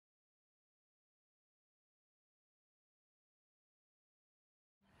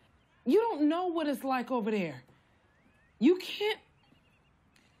You don't know what it's like over there. You can't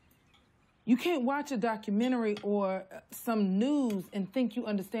watch a documentary or some news and think you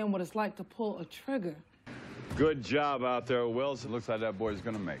understand what it's like to pull a trigger. Good job out there, Wills. It looks like that boy's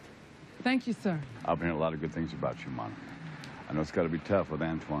gonna make it. Thank you, sir. I've been hearing a lot of good things about you, Monica. I know it's got to be tough with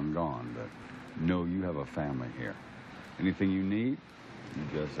Antoine gone, but know you have a family here. Anything you need, you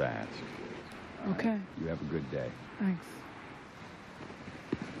just ask. Okay. Right? You have a good day. Thanks.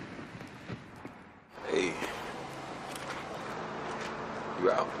 Hey.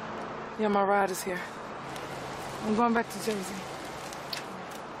 You out? Yeah, my ride is here. I'm going back to Jersey.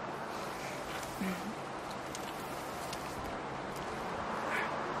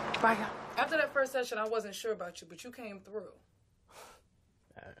 Bye, y'all. After that first session, I wasn't sure about you, but you came through.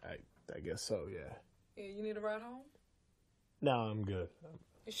 I guess so, yeah. Yeah, you need a ride home? No, I'm good.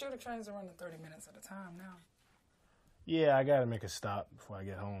 You sure the trains are running 30 minutes at a time now? Yeah, I gotta make a stop before I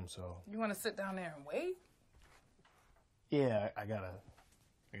get home, so... You want to sit down there and wait? Yeah, I gotta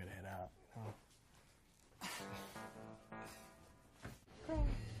head out.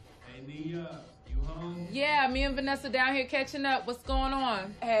 Hey, Nia, you home? Yeah, me and Vanessa down here catching up. What's going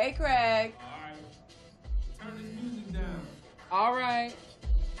on? Hey, Craig. All right. Turn this music down. All right.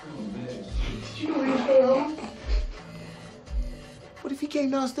 Oh, man. You know he stay home? What if he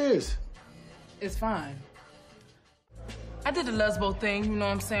came downstairs? It's fine. I did the lesbo thing, you know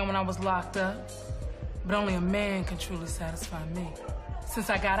what I'm saying, when I was locked up. But only a man can truly satisfy me.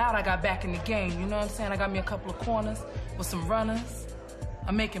 Since I got out, I got back in the game, you know what I'm saying? I got me a couple of corners with some runners.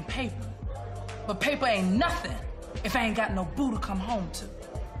 I'm making paper. But paper ain't nothing if I ain't got no boo to come home to.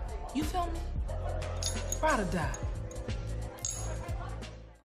 You feel me? Ride or die.